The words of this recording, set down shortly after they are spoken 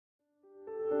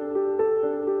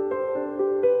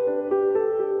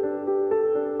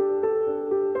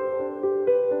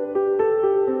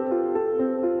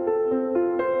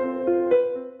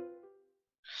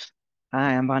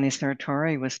Bonnie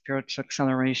Serratore with Spiritual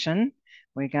Acceleration.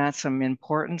 We got some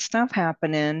important stuff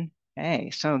happening. Hey,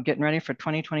 so getting ready for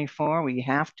 2024, we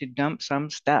have to dump some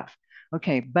stuff.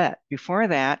 Okay, but before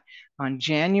that, on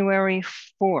January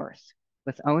 4th,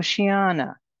 with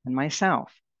Oceana and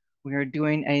myself, we are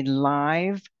doing a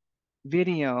live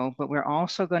video, but we're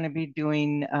also going to be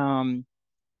doing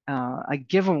a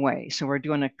giveaway. So we're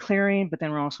doing a clearing, but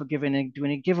then we're also doing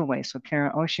a giveaway. So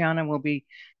Kara Oceana will be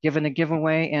giving a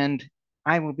giveaway and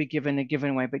I will be giving a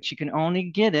giveaway, but you can only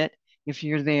get it if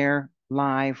you're there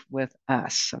live with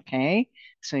us, okay?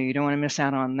 So you don't want to miss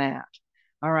out on that.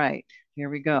 All right,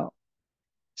 here we go.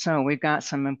 So we've got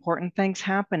some important things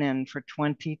happening for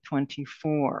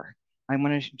 2024. I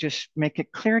want to just make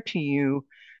it clear to you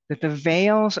that the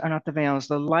veils are not the veils.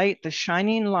 The light, the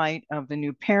shining light of the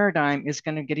new paradigm is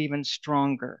going to get even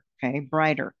stronger, okay,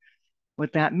 brighter.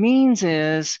 What that means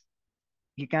is,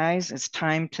 you guys, it's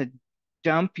time to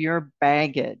dump your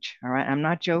baggage, all right? I'm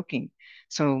not joking.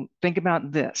 So think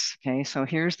about this, okay? So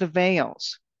here's the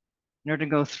veils. In order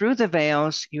to go through the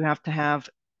veils, you have to have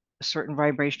a certain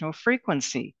vibrational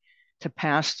frequency to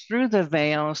pass through the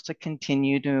veils to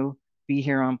continue to be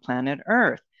here on planet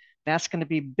Earth. That's going to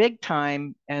be big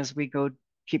time as we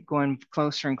keep going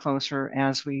closer and closer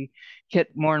as we hit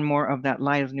more and more of that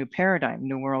light of the new paradigm,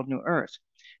 new world, new Earth.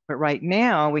 But right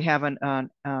now we have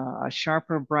a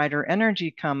sharper, brighter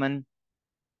energy coming.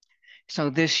 So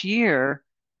this year,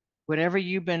 whatever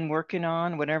you've been working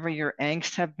on, whatever your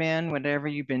angst have been, whatever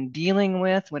you've been dealing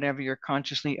with, whatever you're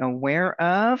consciously aware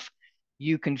of,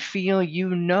 you can feel,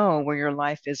 you know where your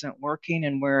life isn't working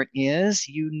and where it is.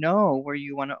 You know where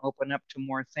you want to open up to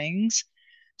more things.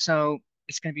 So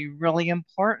it's going to be really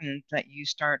important that you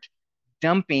start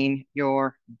dumping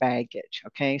your baggage.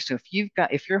 Okay. So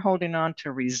if you're holding on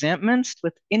to resentments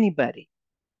with anybody,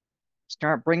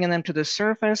 start bringing them to the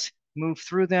surface, move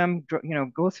through them,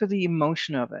 go through the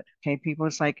emotion of it. Okay, people,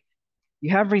 it's like you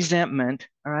have resentment,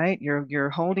 all right? You're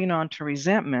holding on to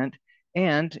resentment,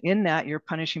 and in that you're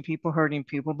punishing people, hurting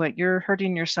people, but you're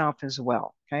hurting yourself as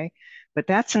well, okay? But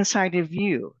that's inside of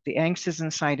you. The angst is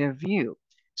inside of you.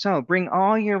 So bring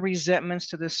all your resentments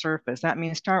to the surface. That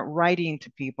means start writing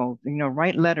to people,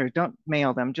 write letters, don't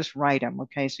mail them, just write them,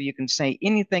 okay? So you can say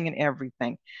anything and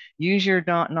everything. Use your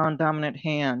non-dominant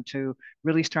hand to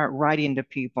really start writing to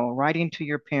people, writing to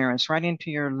your parents, writing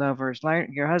to your lovers,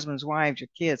 your husbands, wives, your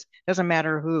kids, doesn't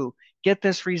matter who. Get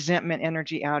this resentment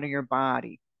energy out of your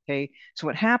body, okay? So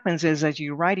what happens is as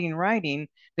you writing,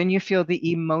 then you feel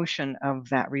the emotion of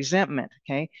that resentment,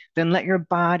 okay? Then let your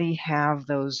body have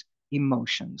those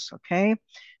emotions, okay?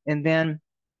 And then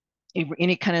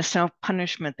any kind of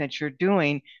self-punishment that you're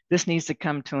doing, this needs to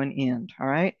come to an end, all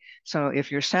right? So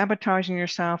if you're sabotaging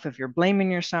yourself, if you're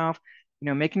blaming yourself,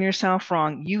 making yourself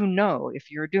wrong,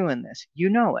 if you're doing this,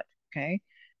 it, okay?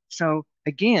 So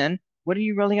again, what are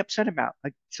you really upset about?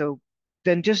 So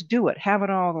then just do it, have it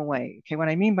all the way, okay? What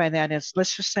I mean by that is,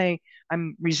 let's just say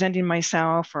I'm resenting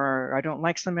myself, or I don't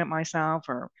like something about myself,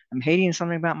 or I'm hating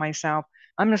something about myself.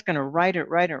 I'm just going to write it.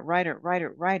 Then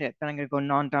I'm going to go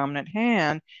non-dominant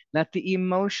hand, let the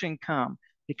emotion come,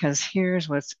 because here's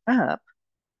what's up.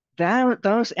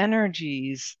 Those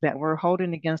energies that we're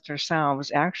holding against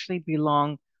ourselves actually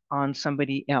belong on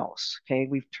somebody else. Okay,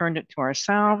 we've turned it to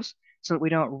ourselves so that we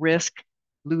don't risk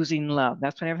losing love.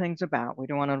 That's what everything's about. We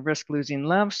don't want to risk losing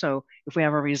love. So if we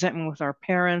have a resentment with our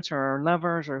parents or our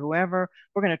lovers or whoever,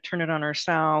 we're going to turn it on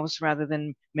ourselves rather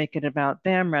than make it about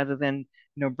them, rather than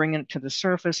bringing it to the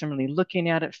surface and really looking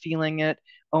at it, feeling it,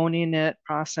 owning it,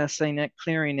 processing it,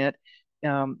 clearing it.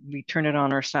 We turn it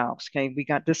on ourselves. Okay,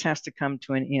 this has to come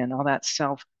to an end. All that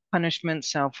self-punishment,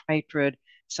 self-hatred,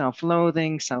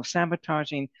 self-loathing,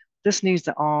 self-sabotaging, this needs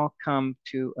to all come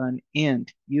to an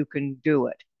end. You can do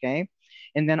it. Okay,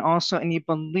 and then also any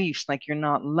beliefs like you're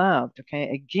not loved.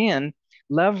 Okay, again,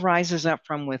 love rises up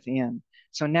from within.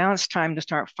 So now it's time to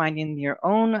start finding your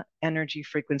own energy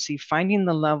frequency, finding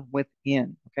the love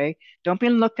within. Okay, don't be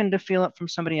looking to feel it from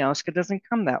somebody else. It doesn't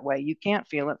come that way. You can't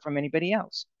feel it from anybody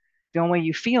else. The only way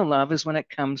you feel love is when it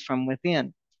comes from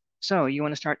within. So you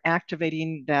want to start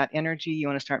activating that energy. You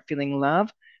want to start feeling love.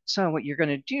 So what you're going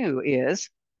to do is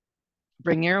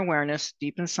bring your awareness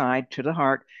deep inside to the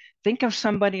heart. Think of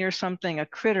somebody or something, a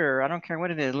critter, I don't care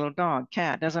what it is, a little dog,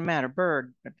 cat, doesn't matter,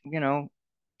 bird,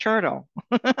 turtle,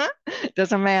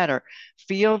 doesn't matter.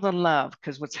 Feel the love,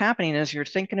 because what's happening is you're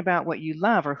thinking about what you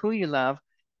love or who you love,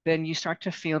 then you start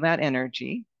to feel that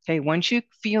energy. Okay, once you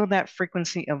feel that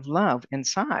frequency of love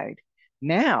inside,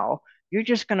 now you're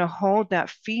just going to hold that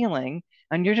feeling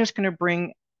and you're just going to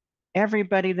bring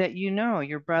everybody that you know,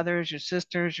 your brothers, your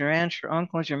sisters, your aunts, your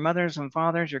uncles, your mothers and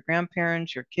fathers, your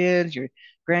grandparents, your kids, your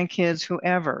grandkids,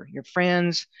 whoever, your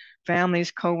friends,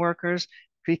 families, coworkers,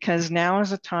 because now is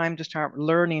the time to start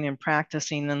learning and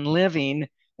practicing and living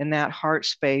in that heart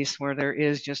space where there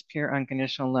is just pure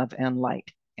unconditional love and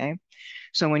light. Okay.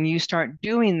 So when you start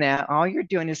doing that, all you're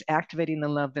doing is activating the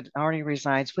love that already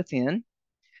resides within.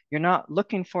 You're not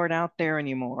looking for it out there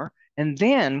anymore. And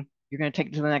then you're going to take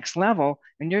it to the next level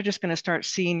and you're just going to start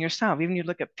seeing yourself. Even you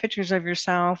look at pictures of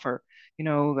yourself or,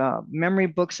 memory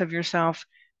books of yourself,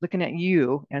 looking at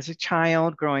you as a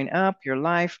child growing up, your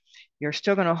life, you're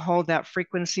still going to hold that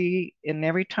frequency. And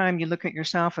every time you look at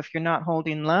yourself, if you're not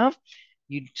holding love,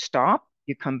 you stop,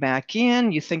 you come back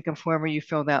in, you think of whoever you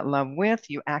feel that love with,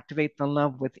 you activate the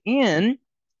love within,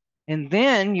 and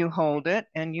then you hold it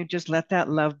and you just let that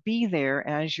love be there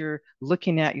as you're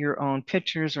looking at your own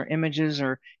pictures or images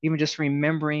or even just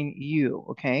remembering you.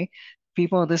 Okay.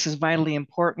 People, this is vitally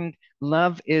important.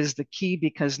 Love is the key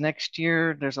because next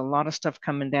year there's a lot of stuff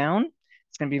coming down.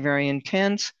 It's going to be very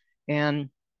intense. And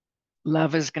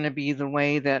love is going to be the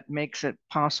way that makes it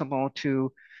possible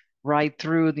to ride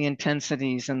through the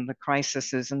intensities and the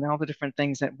crises and all the different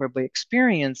things that we'll be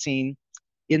experiencing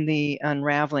in the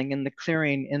unraveling, in the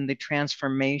clearing, in the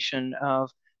transformation of,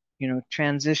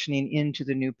 transitioning into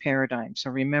the new paradigm. So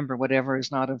remember, whatever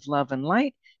is not of love and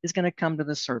light is going to come to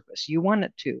the surface. You want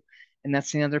it to. And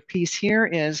that's the other piece here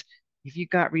is if you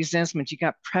got resentment, you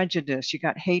got prejudice, you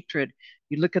got hatred,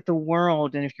 you look at the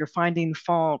world, and if you're finding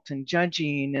fault and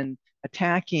judging and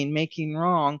attacking, making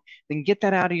wrong, then get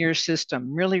that out of your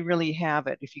system. Really, really have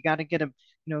it. If you got to get a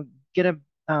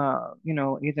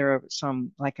either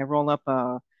some like I roll up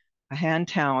a hand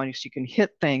towel so you can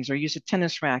hit things or use a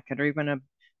tennis racket or even a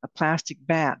plastic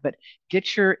bat, but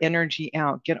get your energy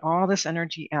out, get all this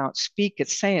energy out, speak it,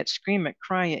 say it, scream it,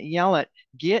 cry it, yell it,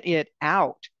 get it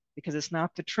out because it's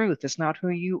not the truth. It's not who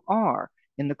you are.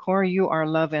 In the core, you are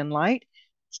love and light.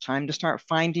 It's time to start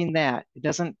finding that.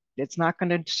 It's not going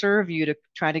to serve you to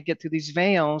try to get through these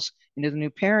veils into the new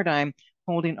paradigm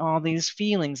holding all these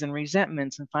feelings and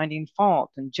resentments and finding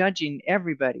fault and judging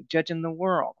everybody, judging the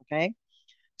world. Okay.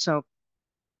 So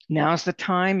now's the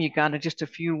time. You got just a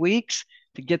few weeks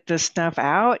to get this stuff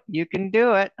out. You can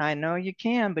do it. I know you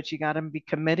can, but you got to be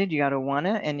committed. You got to want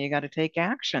it and you got to take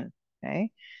action.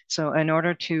 Okay. So in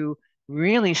order to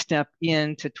really step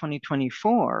into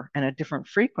 2024 and a different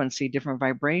frequency, different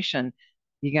vibration,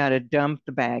 you got to dump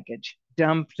the baggage,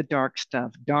 dump the dark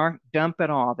stuff, dump it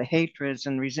all, the hatreds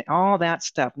and all that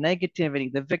stuff,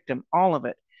 negativity, the victim, all of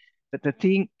it. But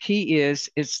the key is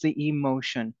it's the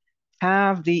emotion.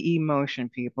 Have the emotion,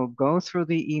 people. Go through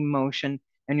the emotion,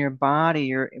 and your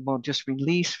body will just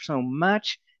release so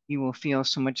much. You will feel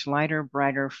so much lighter,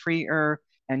 brighter, freer,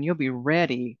 and you'll be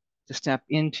ready to step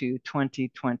into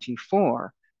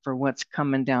 2024 for what's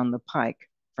coming down the pike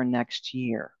for next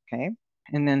year. Okay.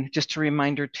 And then just a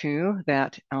reminder too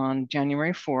that on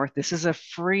January 4th, this is a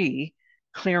free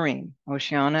clearing.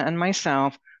 Oceana and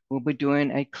myself will be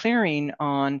doing a clearing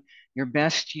on your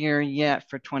best year yet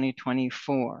for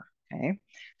 2024. Okay.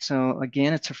 So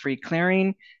again, it's a free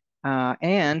clearing.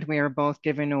 And we are both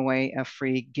giving away a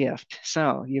free gift.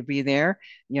 So you'll be there.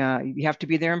 Yeah, you have to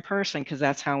be there in person because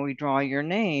that's how we draw your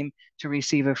name to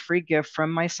receive a free gift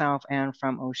from myself and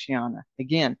from Oceana.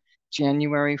 Again,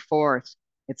 January 4th.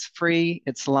 It's free,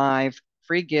 it's live,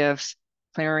 free gifts,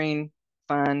 clearing,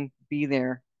 fun. Be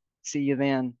there. See you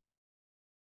then.